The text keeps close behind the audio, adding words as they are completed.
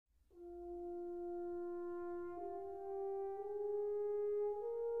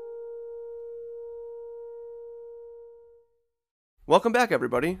Welcome back,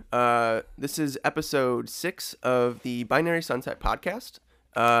 everybody. This is episode 6 of the Binary Sunset podcast.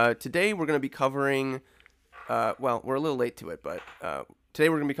 Today we're going to be covering, we're a little late to it, but today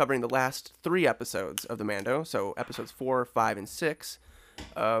we're going to be covering the last 3 episodes of the Mando, so episodes 4, 5, and 6.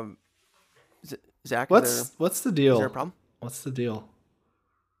 Zach, what's the deal? Is there a problem? What's the deal?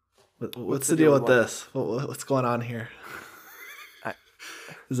 What's the deal with this? What's going on here?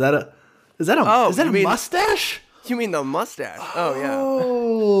 Is that a mustache? You mean the mustache? Oh, yeah.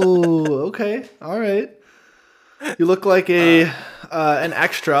 Oh, okay. All right. You look like an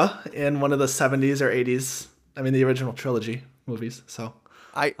extra in one of the 70s or 80s. I mean, the original trilogy movies. So,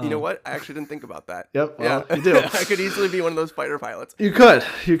 you know what? I actually didn't think about that. Yep. Well, yeah. You do. I could easily be one of those fighter pilots. You could.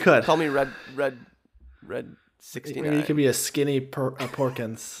 Call me Red 69. Maybe you could be a skinny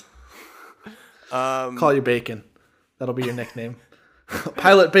Porkins. Call you Bacon. That'll be your nickname.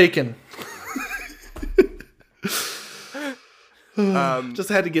 Pilot Bacon. Just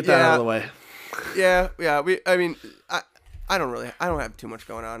had to get that out of the way. Yeah. I don't have too much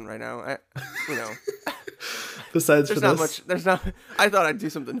going on right now. Besides there's not much. There's not. I thought I'd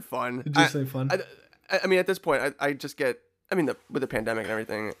do something fun. I mean, at this point, I just get. I mean, with the pandemic and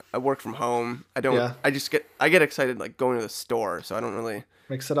everything, I work from home. I don't. Yeah. I get excited like going to the store. So I don't really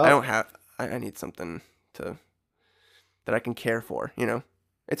mix it up. I need something that I can care for. You know,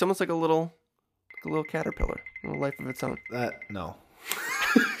 it's almost like a little caterpillar, a little life of its own. No.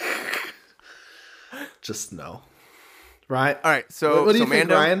 Just no. Right. All right. So what do you think,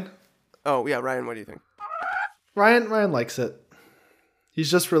 Mando? Ryan? Oh yeah, Ryan. What do you think? Ryan likes it. He's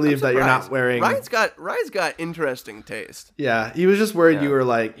just relieved that you're not wearing. Ryan's got interesting taste. Yeah, he was just worried you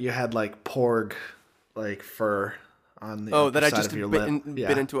were you had like porg, like fur on the that I side just of your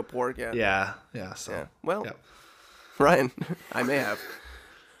bit into a porg. Yeah. So. Yeah. Well, Ryan, I may have.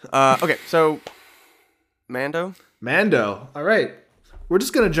 Okay, so Mando. All right, we're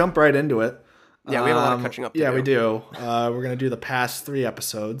just gonna jump right into it. Yeah, we have a lot of catching up to do. Yeah, we do. We're gonna do the past 3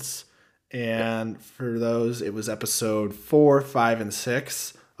 episodes. And for those, it was episode 4, 5, and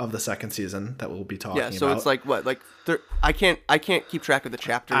 6 of the second season that we'll be talking about. Yeah, so it's like what? Like I can't keep track of the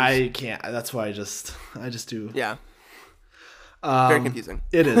chapters. I can't. That's why I just do. Yeah. Very confusing.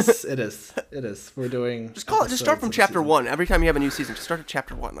 It is. We're doing. Just start from chapter 1. Every time you have a new season, just start at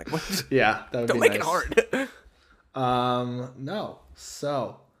chapter 1. Like what? Yeah, that would don't be make nice. it hard. No.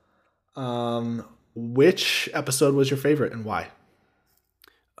 So, which episode was your favorite and why?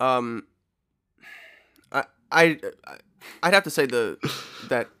 I'd have to say the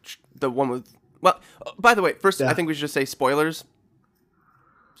one with. Well, by the way, first I think we should just say spoilers.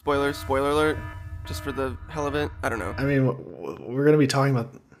 Spoiler alert, just for the hell of it. I don't know. I mean, we're gonna be talking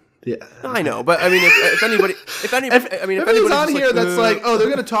about. Yeah, I know, but I mean, if anybody's on here that's like, oh, they're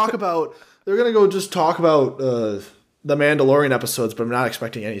gonna talk about the Mandalorian episodes, but I'm not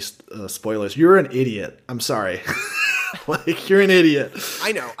expecting any spoilers. You're an idiot. I'm sorry. Like, you're an idiot.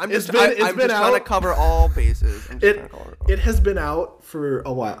 I know. I'm just trying to cover all bases. It has been out for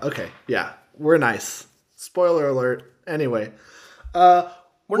a while. Okay, yeah, we're nice. Spoiler alert. Anyway,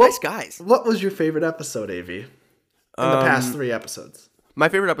 we're nice guys. What was your favorite episode, AV? In the past 3 episodes? My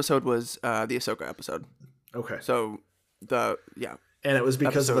favorite episode was the Ahsoka episode. Okay. So and it was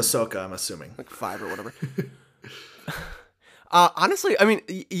because of Ahsoka, I'm assuming. Like 5 or whatever. Honestly, I mean,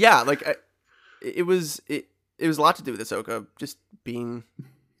 yeah, like it was a lot to do with Ahsoka just being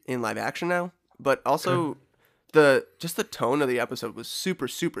in live action now, but also the tone of the episode was super,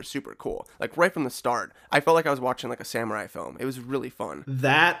 super, super cool. Like right from the start, I felt like I was watching like a samurai film. It was really fun.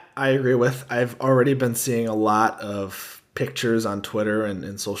 That I agree with. I've already been seeing a lot of pictures on Twitter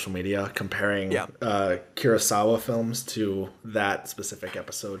and social media comparing Kurosawa films to that specific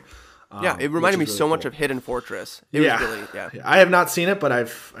episode. It reminded me so much of Hidden Fortress. It was really. I have not seen it, but I'm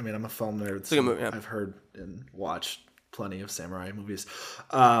a film nerd. It's a good movie, I've heard and watched plenty of samurai movies.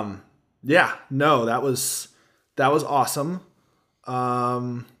 That was awesome.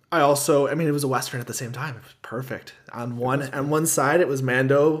 It was a Western at the same time. It was perfect. On one side, it was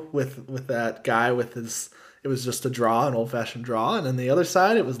Mando with that guy with his. It was just an old-fashioned draw, and on the other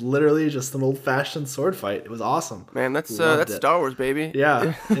side, it was literally just an old-fashioned sword fight. It was awesome. Man, that's Star Wars, baby.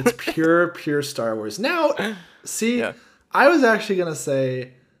 Yeah, it's pure Star Wars. Now, see, I was actually gonna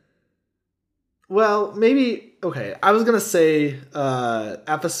say, well, maybe okay. I was gonna say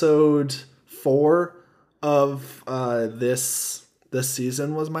episode 4 of this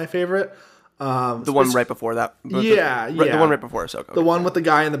season was my favorite. The one right before that. The one right before Ahsoka. The one with the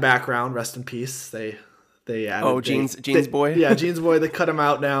guy in the background. Rest in peace. They added. Jeans Boy. Yeah, Jeans Boy. They cut him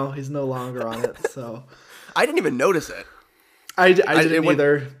out now. He's no longer on it. So I didn't even notice it. I didn't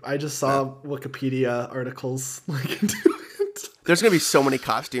either. I just saw Wikipedia articles like into it. There's gonna be so many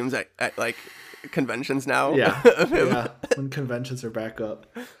costumes at like conventions now. Yeah, of him. yeah. When conventions are back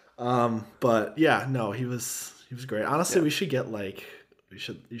up. But yeah, no, he was great. Honestly, we should get like you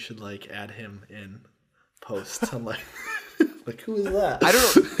should like add him in posts. I'm like, like who is that? I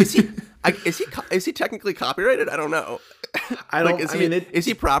don't know. Is he technically copyrighted? I don't know. I don't. Like, is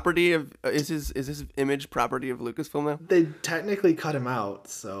he property of? Is his image property of Lucasfilm now? They technically cut him out,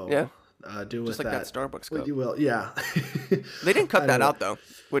 so yeah. Do with just like that Starbucks cup. What you will, yeah. They didn't cut that out though,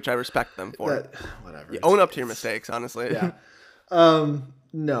 which I respect them for. Whatever. You own up to your mistakes, honestly. Yeah.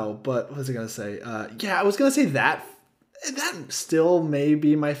 No, but what was I gonna say? Yeah, I was gonna say that still may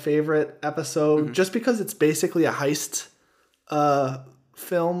be my favorite episode, just because it's basically a heist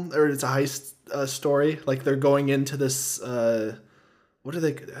film, or it's a heist story. Like they're going into this. What are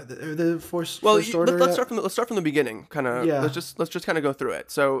they? Are the First Order? Let's start from the beginning. Kind of. Yeah. Let's just kind of go through it.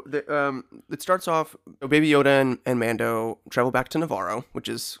 So it starts off. Baby Yoda and Mando travel back to Navarro, which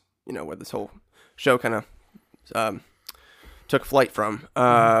is where this whole show kind of took flight from.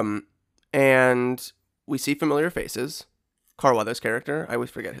 And we see familiar faces. Carl Weathers' character, I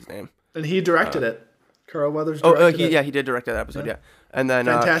always forget his name. And he directed it. Carl Weathers directed it. Yeah, he did direct that episode. Yeah, and then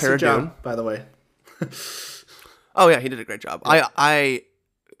fantastic Cara job, Dune. By the way. Oh yeah, he did a great job. Yeah. I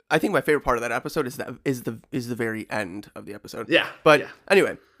think my favorite part of that episode is the very end of the episode. Yeah. But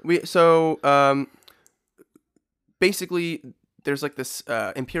anyway, basically there's like this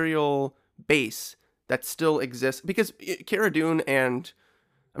Imperial base that still exists because Cara Dune and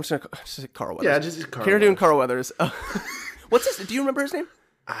I'm just gonna say Carl Weathers. Yeah, just Carl. Cara Dune, Carl Weathers. What's his? Do you remember his name?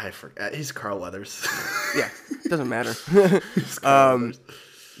 I forget. He's Carl Weathers. Yeah, doesn't matter.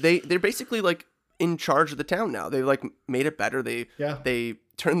 They're basically like in charge of the town now. They like made it better. They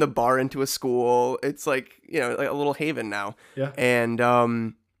turned the bar into a school. It's like like a little haven now. Yeah. And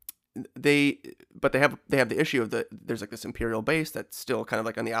they have the issue of there's like this Imperial base that's still kind of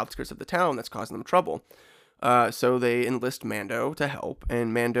like on the outskirts of the town that's causing them trouble. So they enlist Mando to help,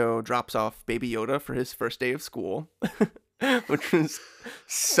 and Mando drops off Baby Yoda for his first day of school, which was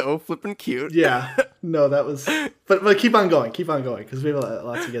so flippin' cute. Yeah, no, that was. But keep on going, because we have a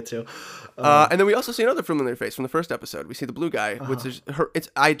lot to get to. And then we also see another familiar face from the first episode. We see the blue guy, which is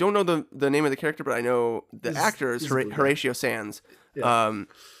I don't know the name of the character, but I know the actor is Horatio Sands, from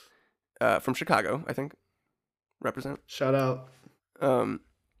Chicago, I think. Represent. Shout out.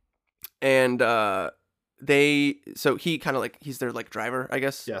 So he kind of like he's their like driver, I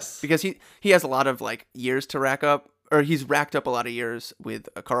guess. Yes. Because he has a lot of like years to rack up, or he's racked up a lot of years with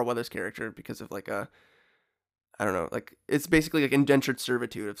a Carl Weathers character because of like I don't know, like it's basically like indentured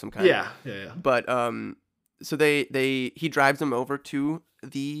servitude of some kind. Yeah. But so he drives them over to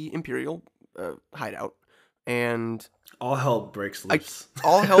the Imperial hideout, and all hell breaks loose.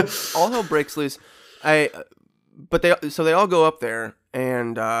 All hell breaks loose. But they all go up there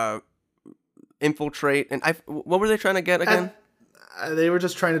and infiltrate, and what were they trying to get again? They were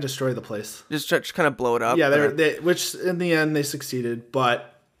just trying to destroy the place. Just kind of blow it up. Yeah, which in the end they succeeded,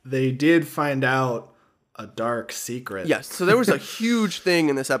 but they did find out a dark secret. Yes, so there was a huge thing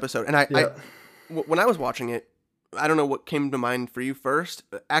in this episode, and when I was watching it, I don't know what came to mind for you first.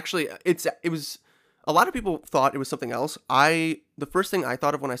 Actually, it was a lot of people thought it was something else. The first thing I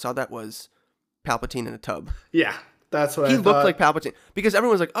thought of when I saw that was Palpatine in a tub. Yeah, that's what he looked like Palpatine, because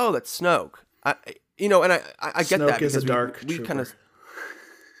everyone was like, "Oh, that's Snoke." And I get that is because a dark we kind of.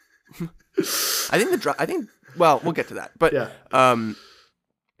 I think well, we'll get to that, but yeah.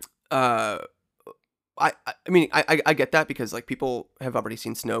 I mean I get that because like people have already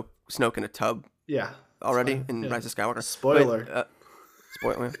seen Snoke in a tub. Yeah. Already in Rise of Skywalker. Spoiler. But,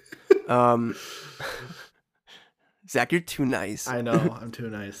 spoiler. Zach, you're too nice. I know, I'm too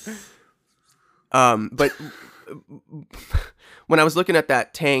nice. But when I was looking at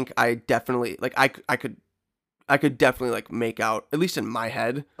that tank, I definitely like I could definitely like make out, at least in my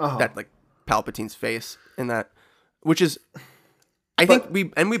head, that like Palpatine's face in that, which is I think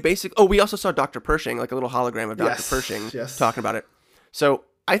we also saw Dr. Pershing, like a little hologram of Dr. Pershing talking about it. So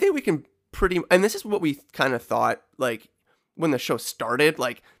I think we can and this is what we kind of thought like when the show started,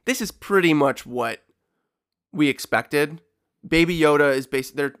 like this is pretty much what we expected. Baby Yoda is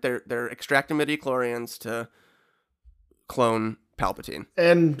they're extracting midichlorians to clone Palpatine.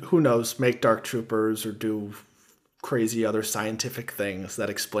 And who knows, make dark troopers or do crazy other scientific things that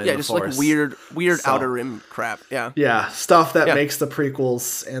explain the Force. Like weird Outer Rim crap. Yeah. Yeah, stuff that makes the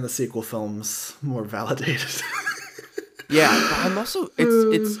prequels and the sequel films more validated. Yeah, but I'm also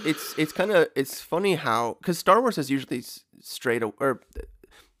it's funny how, because Star Wars has usually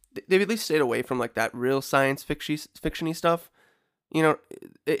they've at least stayed away from like that real science fiction-y stuff.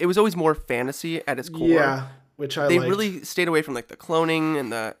 It was always more fantasy at its core. Yeah. which I they liked. really stayed away from like the cloning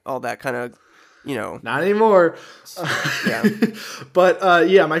and all that kind of, Not anymore. Yeah. But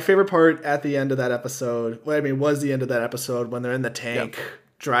yeah, my favorite part at the end of that episode, was the end of that episode when they're in the tank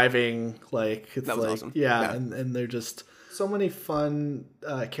driving. Like it's that was like awesome. yeah, and they're just so many fun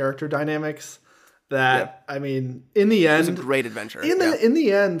character dynamics. That in the end, it was a great adventure. In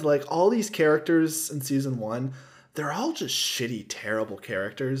the end, like all these characters in season 1, they're all just shitty, terrible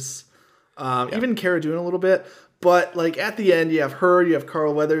characters. Even Cara Dune a little bit, but like at the end, you have her, you have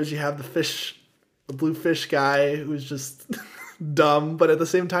Carl Weathers, you have the blue fish guy who's just dumb, but at the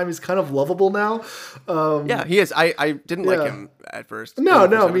same time, he's kind of lovable now. Yeah, he is. I didn't like him at first. No,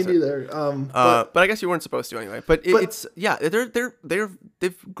 me neither. But I guess you weren't supposed to anyway. But they've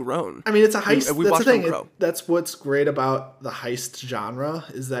grown. I mean, it's a heist. We That's watched the thing. them grow. That's what's great about the heist genre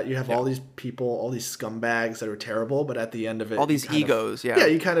is that you have all these people, all these scumbags that are terrible, but at the end of it, all these egos.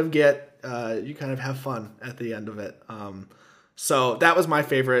 You kind of get, you kind of have fun at the end of it. So that was my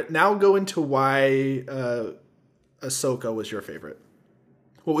favorite. Now go into why Ahsoka was your favorite.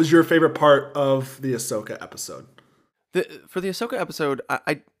 What was your favorite part of the Ahsoka episode? For the Ahsoka episode,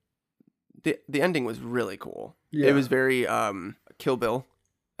 the ending was really cool. Yeah. It was very Kill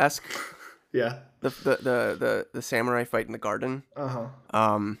Bill-esque. Yeah. The samurai fight in the garden.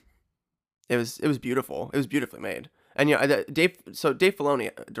 It was beautiful. It was beautifully made. And Dave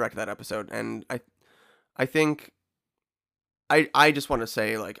Filoni directed that episode, and I think I just want to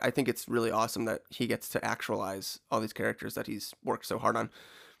say, like, I think it's really awesome that he gets to actualize all these characters that he's worked so hard on.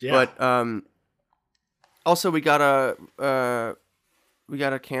 Yeah. But also we got a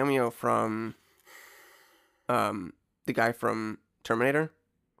cameo from the guy from Terminator.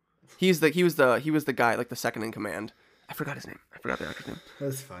 He was the guy, like the second in command. I forgot his name. I forgot the actor's name.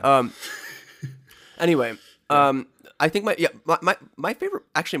 That's fine. Anyway, I think my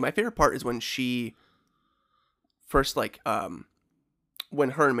favorite part is when she first, like, when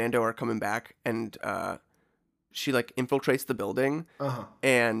her and Mando are coming back, and she like infiltrates the building,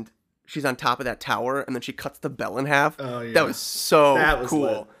 and she's on top of that tower, and then she cuts the bell in half. Oh yeah, that was so cool.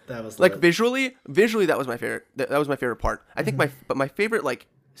 Lit. That was like lit. visually, that was my favorite. That was my favorite part. I think my favorite like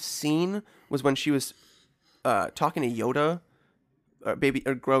scene was when she was talking to Yoda, or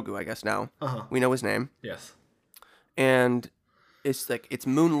Grogu, I guess now. We know his name. Yes. And it's like, it's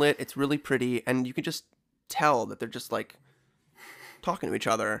moonlit, it's really pretty, and you can just tell that they're just like talking to each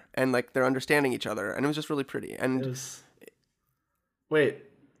other, and like they're understanding each other, and it was just really pretty. And wait,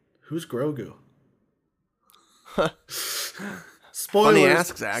 who's Grogu? Spoilers. Funny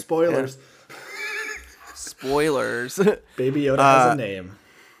ask, Zach. Spoilers. Yeah. Spoilers. Baby Yoda has a name.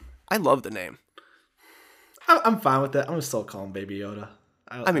 I love the name. I'm fine with that. I'm gonna still call him Baby Yoda.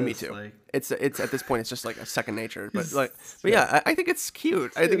 I mean, me too. Like, it's at this point, it's just like a second nature. But yeah, I think it's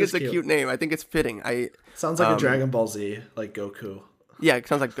cute. I think it's a cute name. I think it's fitting. Sounds like a Dragon Ball Z, like Goku. Yeah, it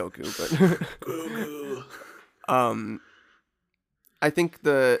sounds like Goku, but Goku. I think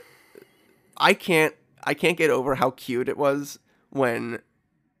I can't get over how cute it was when.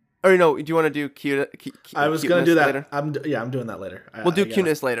 Or no, do you want to do cute? I was gonna do that later? I'm doing that later. We'll do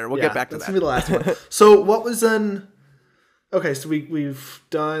cuteness later. We'll get back to that. That's gonna be the last one. So what was then? Okay, so we've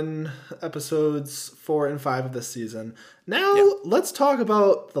done episodes 4 and 5 of this season. Now let's talk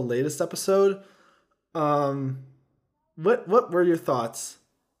about the latest episode. What were your thoughts?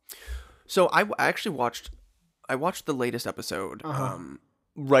 So I actually watched the latest episode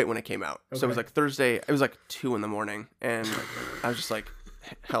right when it came out. Okay. So it was like Thursday. It was like 2 a.m, and I was just like,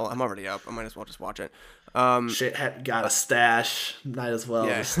 hell, I'm already up. I might as well just watch it. Shit, got a stash. Might as well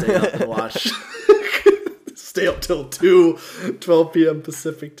just stay up and watch. Stay up till 12 p.m.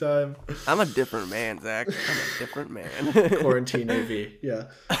 Pacific time. I'm a different man, Zach. I'm a different man. Quarantine AV. Yeah.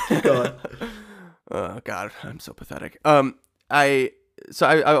 Keep going. Oh, God. I'm so pathetic. I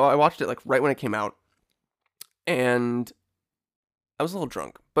watched it like right when it came out, and I was a little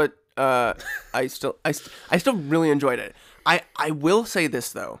drunk, but I still really enjoyed it. I will say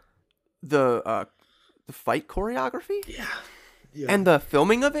this though, the fight choreography. Yeah. And the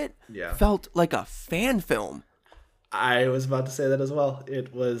filming of it felt like a fan film. I was about to say that as well.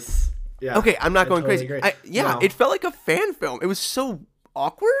 It was, Okay, I'm not going totally crazy. It felt like a fan film. It was so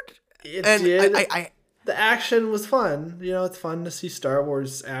awkward. It did. The action was fun. You know, it's fun to see Star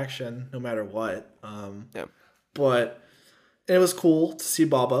Wars action no matter what. But it was cool to see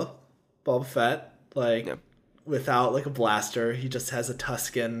Boba Fett, without like a blaster. He just has a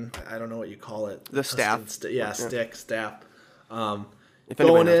Tusken, I don't know what you call it. The staff. Staff. If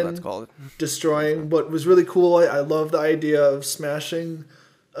anyone knows what that's called. Destroying. What was really cool, I love the idea of smashing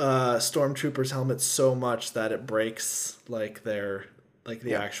stormtroopers' helmets so much that it breaks like the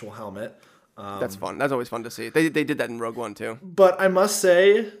actual helmet. That's fun. That's always fun to see. They did that in Rogue One too. But I must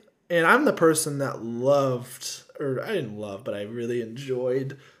say, and I'm the person that loved, or I didn't love, but I really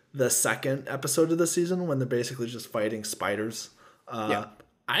enjoyed the second episode of the season when they're basically just fighting spiders.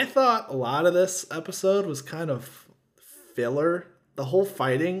 I thought a lot of this episode was kind of filler. The whole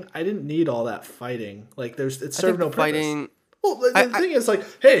fighting, I didn't need all that fighting. Like, it served no purpose. Well, the thing is, like,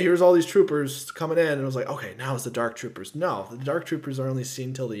 hey, here's all these troopers coming in, and it was like, okay, now it's the Dark Troopers. No, the Dark Troopers are only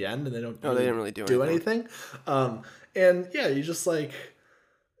seen till the end, and they don't. They didn't really do anything. And yeah, you just like,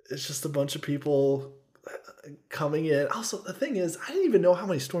 it's just a bunch of people coming in. Also, the thing is, I didn't even know how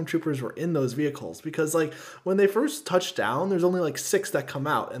many stormtroopers were in those vehicles because, like, when they first touch down, there's only like 6 that come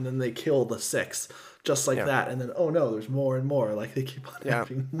out, and then they kill the 6. Just like that, and then there's more and more. Like they keep on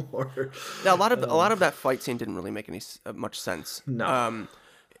having more. Yeah, a lot of that fight scene didn't really make much sense. No.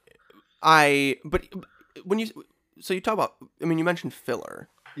 But when you talk about, I mean, you mentioned filler.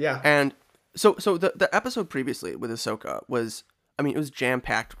 Yeah. And so the episode previously with Ahsoka was, I mean, it was jam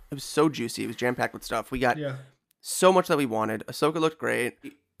packed. It was so juicy. It was jam packed with stuff. We got so much that we wanted. Ahsoka looked great,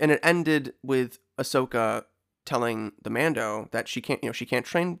 and it ended with Ahsoka telling the Mando that she can't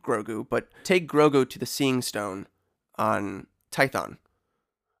train Grogu, but take Grogu to the Seeing Stone on Tython.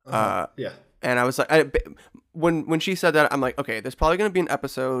 And I was like, when she said that, I'm like, okay, there's probably going to be an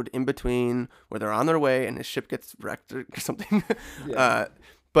episode in between where they're on their way and his ship gets wrecked or something.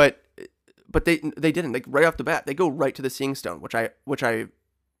 But they didn't. Like right off the bat, they go right to the Seeing Stone, which I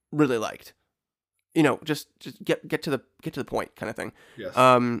really liked. You know, just get to the point kind of thing. Yes.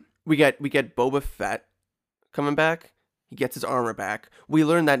 We get Boba Fett coming back. He gets his armor back. We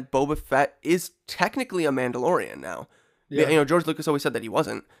learn that Boba Fett is technically a Mandalorian now. Yeah. You know, George Lucas always said that he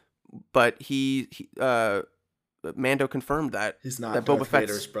wasn't, but Mando confirmed that he's not. That Boba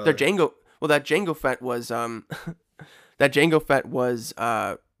Fett's brother. That Jango Fett was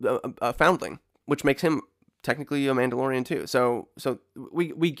a foundling, which makes him technically a Mandalorian too. So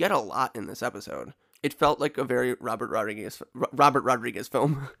we get a lot in this episode. It felt like a very Robert Rodriguez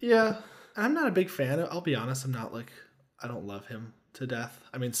film. Yeah. I'm not a big fan. I'll be honest. I don't love him to death.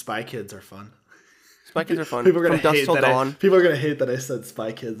 I mean, Spy Kids are fun. Spy Kids are fun. People are going to hate that Dawn. People are going to hate that I said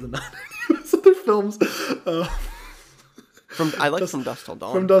Spy Kids and not any of those other films. I like From Dusk Till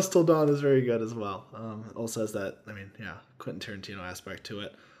Dawn. From Dusk Till Dawn is very good as well. It also has that, I mean, Quentin Tarantino aspect to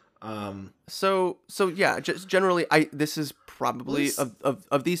it. So yeah, just generally, this is probably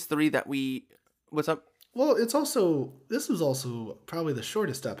of these three that we. What's up? Well, this was also probably the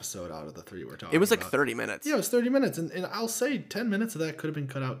shortest episode out of the 3 we're talking. It was like about. 30 minutes. Yeah, it was 30 minutes, and I'll say 10 minutes of that could have been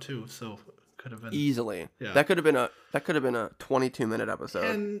cut out too. So could have been easily. Yeah, that could have been a 22-minute episode.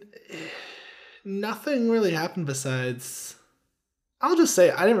 And nothing really happened besides. I'll just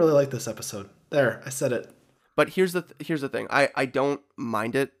say I didn't really like this episode. There, I said it. But here's the thing. I don't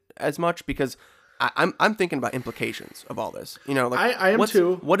mind it as much because I'm thinking about implications of all this. You know, like I am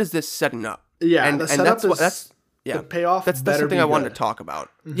too. What is this setting up? Yeah, and the setup that's the payoff. That's something I wanted to talk about.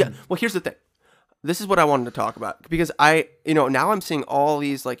 Mm-hmm. Yeah. Well, here's the thing. This is what I wanted to talk about because now I'm seeing all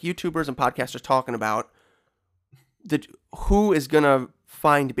these like YouTubers and podcasters talking about who is gonna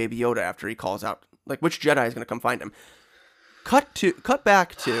find Baby Yoda after he calls out, like which Jedi is gonna come find him. Cut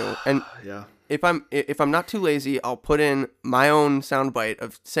back to, and yeah. If I'm not too lazy, I'll put in my own soundbite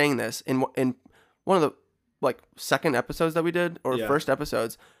of saying this in one of the like second episodes that we did or first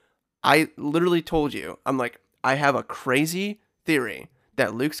episodes. I literally told you, I'm like, I have a crazy theory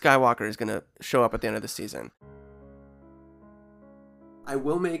that Luke Skywalker is going to show up at the end of the season. I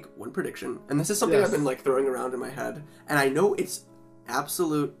will make one prediction, and this is something I've been like throwing around in my head, and I know it's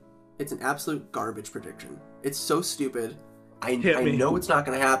an absolute garbage prediction. It's so stupid. I know it's not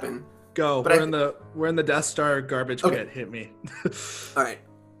going to happen. Go. But we're in the Death Star garbage pit. Hit me. All right.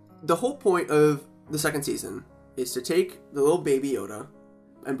 The whole point of the second season is to take the little baby Yoda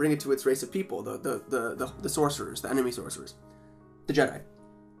and bring it to its race of people, the sorcerers, the enemy sorcerers, the Jedi.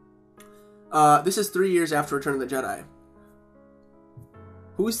 This is 3 years after Return of the Jedi.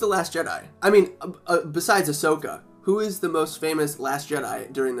 Who is the last Jedi? I mean, besides Ahsoka, who is the most famous last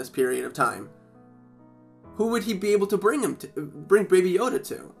Jedi during this period of time? Who would he be able to bring Baby Yoda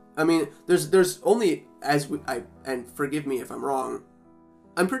to? I mean, there's only and forgive me if I'm wrong.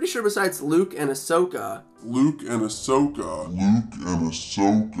 I'm pretty sure besides Luke and Ahsoka, we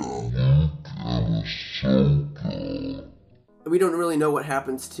don't really know what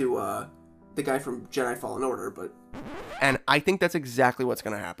happens to the guy from Jedi Fallen Order, and I think that's exactly what's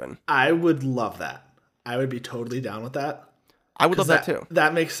going to happen. I would love that. I would be totally down with that. I would love that too.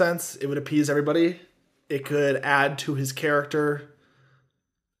 That makes sense. It would appease everybody. It could add to his character.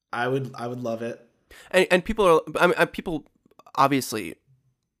 I would love it. And people obviously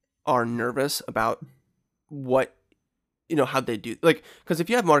are nervous about what, how they do. Like, because if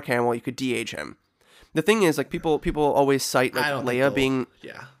you have Mark Hamill, you could DH him. The thing is, like, people always cite like Leia being.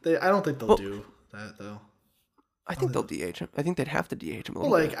 Yeah, I don't think they'll do that though. I think they'll DH him. I think they'd have to DH him a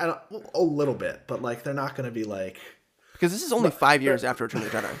little bit. A little bit, but like they're not going to be like. Because this is only 5 years after Return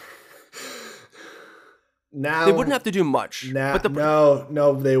of the Jedi. Now they wouldn't have to do much. No,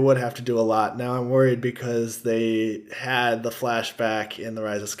 they would have to do a lot. Now I'm worried because they had the flashback in The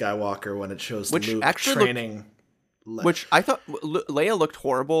Rise of Skywalker when it shows Luke training. Which I thought Leia looked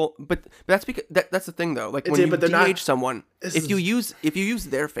horrible, but that's because that's the thing though. Like when you DH someone, if you use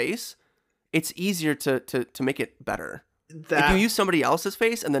their face, it's easier to make it better. If you use somebody else's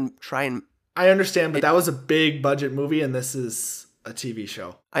face and then try and. I understand, but that was a big budget movie, and this is a TV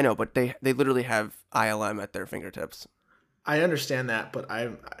show. I know, but they literally have ILM at their fingertips. I understand that, but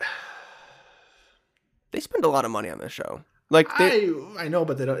they spend a lot of money on this show. Like I know,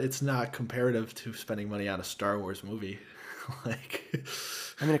 but it's not comparative to spending money on a Star Wars movie. Like,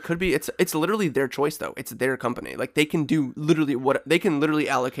 I mean, it could be. It's literally their choice, though. It's their company. Like they can do literally what they can literally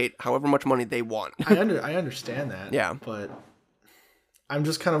allocate however much money they want. I understand that. Yeah, but I'm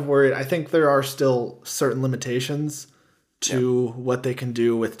just kind of worried. I think there are still certain limitations to what they can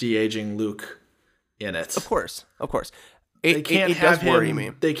do with de-aging Luke in it. Of course. They can't have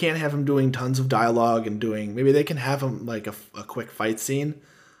him. They can't have him doing tons of dialogue and doing. Maybe they can have him like a quick fight scene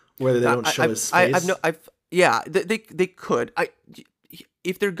where they don't show his face. They could.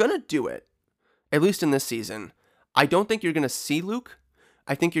 If they're gonna do it, at least in this season, I don't think you're gonna see Luke.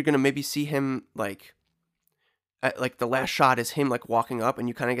 I think you're gonna maybe see him like the last shot is him like walking up, and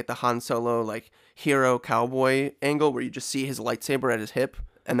you kind of get the Han Solo like hero cowboy angle where you just see his lightsaber at his hip,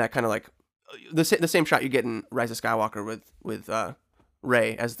 and that kind of like. The same shot you get in Rise of Skywalker with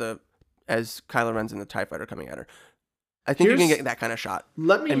Rey as Kylo Ren's in the TIE fighter coming at her. I think you're gonna get that kind of shot.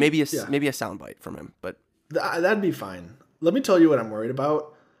 And maybe a soundbite from him, but that'd be fine. Let me tell you what I'm worried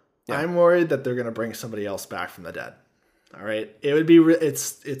about. Yeah. I'm worried that they're gonna bring somebody else back from the dead. All right, it would be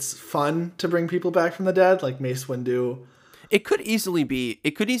it's fun to bring people back from the dead like Mace Windu. It could easily be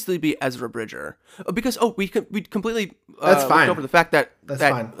Ezra Bridger because we completely that's fine over the fact that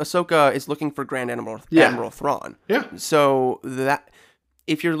fine. Ahsoka is looking for Grand Admiral Thrawn. Yeah. So that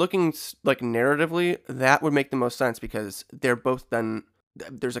if you're looking like narratively, that would make the most sense because they're both then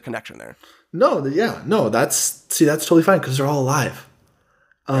there's a connection there. That's totally fine because they're all alive.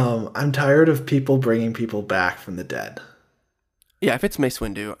 I'm tired of people bringing people back from the dead. Yeah, if it's Mace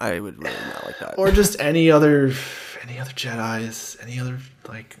Windu, I would really not like that. Or just any other Jedis, any other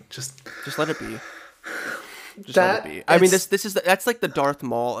just let it be. Let it be. I mean, that's like the Darth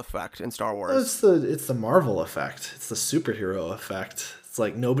Maul effect in Star Wars. It's the Marvel effect. It's the superhero effect. It's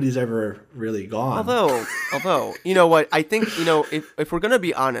like nobody's ever really gone. Although, you know what? I think if we're gonna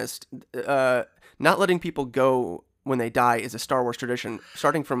be honest, not letting people go when they die is a Star Wars tradition,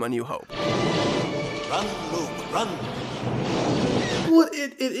 starting from A New Hope. Run, Luke, run. Well,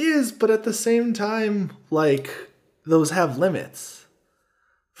 it is, but at the same time, like, those have limits.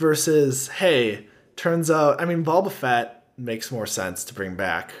 Versus, hey, turns out, I mean, Boba Fett makes more sense to bring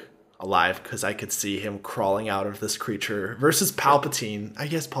back alive because I could see him crawling out of this creature. Versus Palpatine. I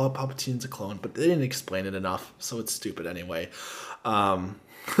guess Palpatine's a clone, but they didn't explain it enough, so it's stupid anyway.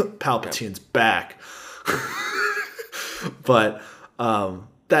 Palpatine's back. But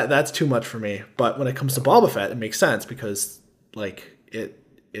that's too much for me. But when it comes to Boba Fett, it makes sense because, like,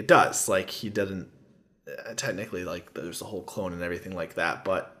 it does. Like, he didn't technically, like, there's a whole clone and everything like that,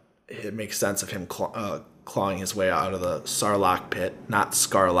 but it makes sense of him clawing his way out of the Sarlacc pit, not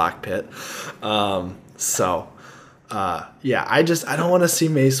Scarlock pit. I don't want to see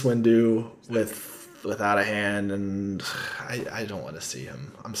Mace Windu without a hand, and I don't want to see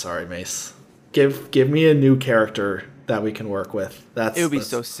him. I'm sorry, Mace. Give me a new character that we can work with. It would be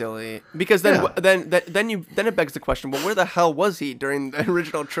so silly because then it begs the question: well, where the hell was he during the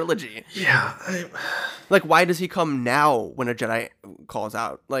original trilogy? Yeah, like why does he come now when a Jedi calls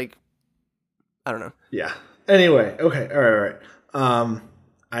out? Like, I don't know. Yeah. Anyway, okay, all right.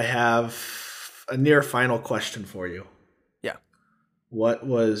 I have a near final question for you. Yeah. What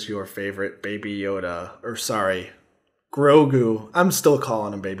was your favorite Baby Yoda? Or sorry, Grogu. I'm still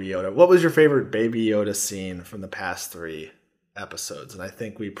calling him Baby Yoda. What was your favorite Baby Yoda scene from the past 3 episodes? And I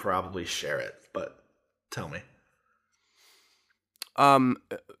think we probably share it, but tell me.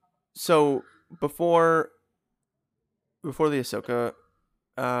 So before the Ahsoka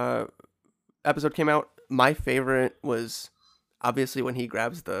episode came out, my favorite was obviously when he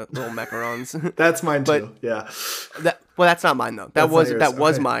grabs the little macarons. That's mine too. Yeah. That's not mine though. That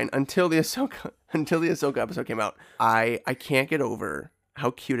was mine until the Ahsoka episode came out. I can't get over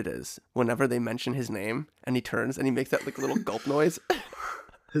how cute it is whenever they mention his name and he turns and he makes that like little gulp noise.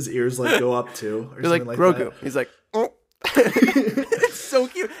 His ears like go up too, or They're like something Grogu. that. He's like, oh. It's so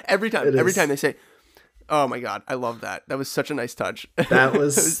cute every time. Every time they say, "Oh my god, I love that." That was such a nice touch. That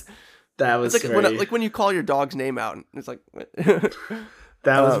was it's like very, when you call your dog's name out, and it's like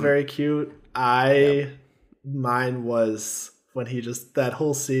that was very cute. Mine was when he just that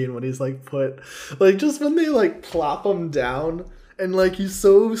whole scene when he's like just when they like plop him down. And, like, he's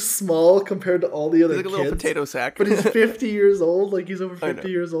so small compared to all the other kids. He's like a little potato sack. But he's 50 years old. Like, he's over 50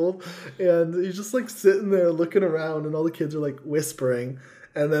 years old. And he's just, like, sitting there looking around. And all the kids are, like, whispering.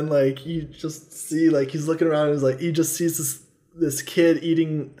 And then, like, you just see, like, he's looking around. And he's like, he just sees this kid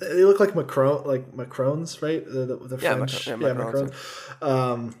eating. They look like macarons, right? The French. Macarons.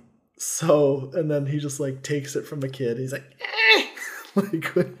 And then he just, like, takes it from the kid. He's like, eh! Like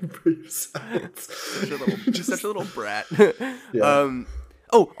when you breathe sides. Such a little brat. Yeah.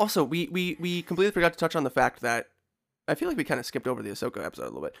 Also, we completely forgot to touch on the fact that I feel like we kind of skipped over the Ahsoka episode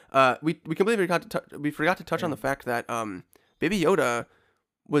a little bit. We completely forgot to touch on the fact that Baby Yoda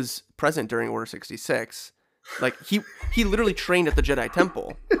was present during Order 66. Like he literally trained at the Jedi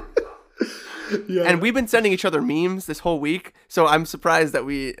Temple. Yeah. And we've been sending each other memes this whole week, so I'm surprised that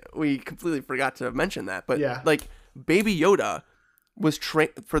we completely forgot to mention that. But like Baby Yoda was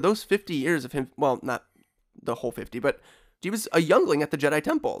trained for those 50 years of him. Well, not the whole 50, but he was a youngling at the Jedi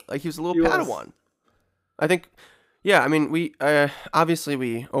Temple. Like he was a little Padawan. I think. Yeah, I mean, we obviously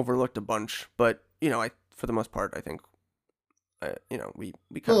we overlooked a bunch, but for the most part, I think we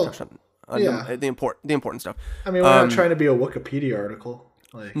kind of touched on the important stuff. I mean, we're not trying to be a Wikipedia article.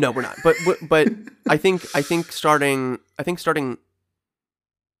 Like. No, we're not. But I think starting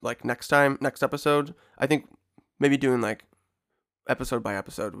like next episode, I think maybe doing like episode by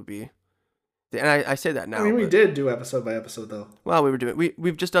episode would be, and I say that now. I mean, we did do episode by episode though. Well,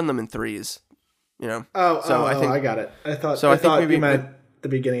 we've just done them in threes, I got it. I thought maybe you meant the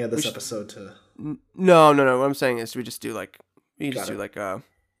beginning of this episode to. No. What I'm saying is we just do like a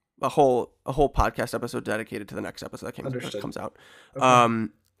whole podcast episode dedicated to the next episode that comes out.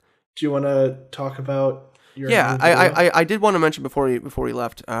 Okay. Do you want to talk about your? Yeah, I did want to mention before we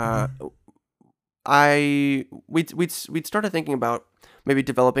left. We'd started thinking about maybe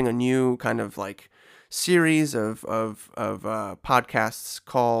developing a new kind of like series of podcasts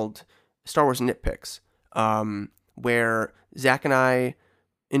called Star Wars Nitpicks, where Zach and I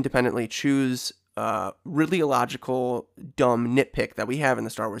independently choose really illogical, dumb nitpick that we have in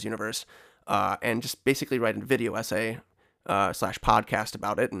the Star Wars universe, and just basically write a video essay / podcast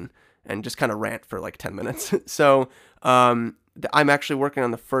about it, and just kind of rant for like 10 minutes. So I'm actually working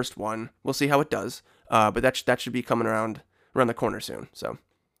on the first one. We'll see how it does. But that should be coming around the corner soon. So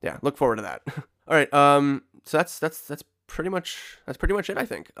yeah, look forward to that. All right. So that's pretty much it, I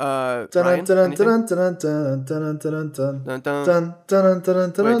think. Ryan, does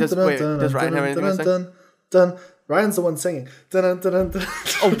Ryan have anything to say? Ryan's the one singing.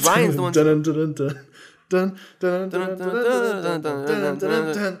 Oh, Ryan's the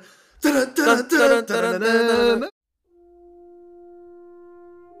one.